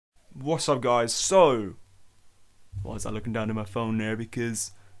What's up, guys? So, why was I looking down at my phone there?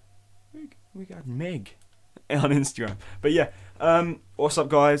 Because we got Meg on Instagram. But yeah, what's up,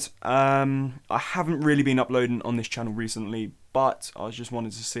 guys? I haven't really been uploading on this channel recently, but I just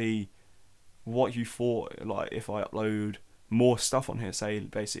wanted to see what you thought, like, if I upload more stuff on here, say,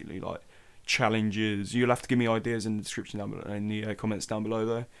 basically, like, challenges. You'll have to give me ideas in the description down below, in the comments down below,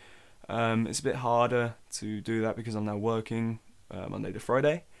 though. It's a bit harder to do that because I'm now working Monday to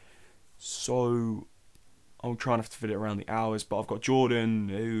Friday. So I'm trying to fit it around the hours, but I've got Jordan,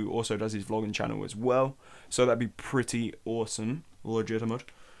 who also does his vlogging channel as well. So that'd be pretty awesome, legitimate.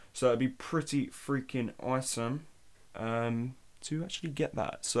 So that'd be pretty freaking awesome to actually get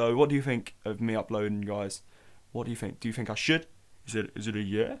that. So what do you think of me uploading, guys? What do you think? Do you think I should? Is it a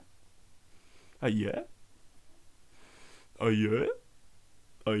yeah? A yeah? A yeah?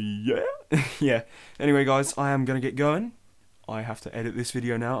 A yeah? Yeah. Anyway, guys, I am gonna get going. I have to edit this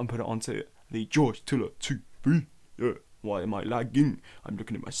video now and put it onto the George Tiller TV. Yeah. Why am I lagging? I'm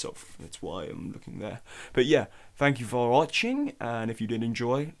looking at myself. That's why I'm looking there. But yeah, thank you for watching. And if you did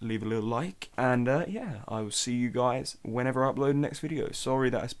enjoy, leave a little like. And yeah, I will see you guys whenever I upload the next video. Sorry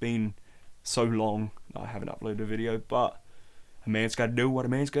that it's been so long that I haven't uploaded a video, but a man's got to do what a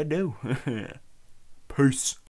man's got to do. Peace.